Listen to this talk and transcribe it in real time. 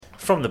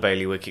From the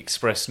Bailiwick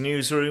Express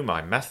newsroom,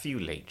 I'm Matthew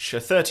Leach. A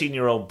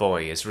 13-year-old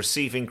boy is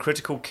receiving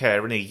critical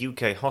care in a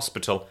UK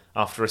hospital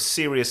after a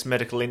serious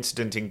medical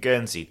incident in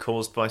Guernsey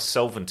caused by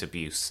solvent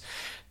abuse.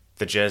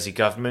 The Jersey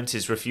government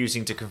is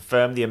refusing to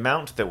confirm the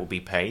amount that will be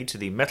paid to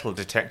the metal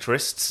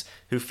detectorists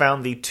who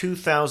found the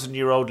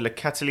 2,000-year-old Le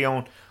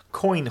Catillon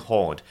coin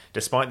hoard,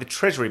 despite the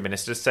Treasury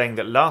Minister saying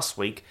that last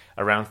week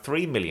around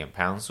 £3 million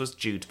was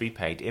due to be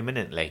paid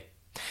imminently.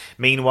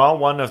 Meanwhile,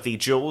 one of the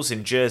jewels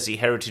in Jersey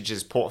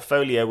Heritage's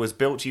portfolio was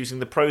built using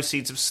the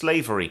proceeds of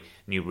slavery,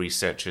 new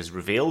researchers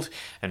revealed,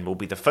 and will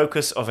be the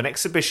focus of an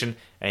exhibition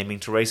aiming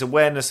to raise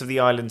awareness of the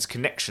island's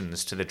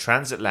connections to the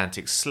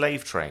transatlantic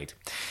slave trade.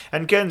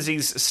 And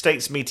Guernsey's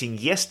states meeting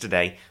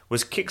yesterday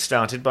was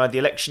kick-started by the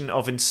election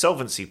of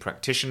insolvency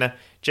practitioner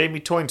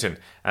Jamie Toynton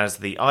as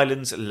the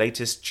island's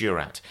latest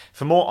jurat.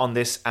 For more on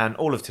this and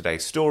all of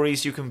today's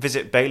stories, you can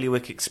visit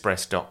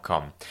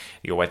bailiwickexpress.com.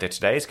 Your weather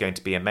today is going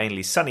to be a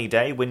mainly sunny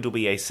day. Wind will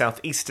be a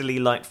southeasterly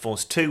light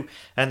force 2,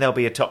 and there'll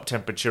be a top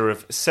temperature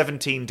of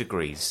 17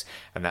 degrees.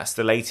 And that's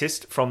the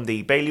latest from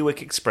the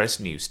Bailiwick Express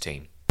news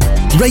team.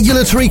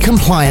 Regulatory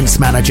Compliance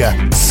Manager.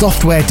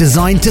 Software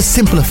designed to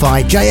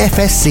simplify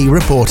JFSC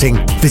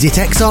reporting. Visit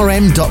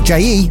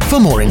xrm.je for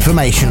more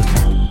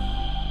information.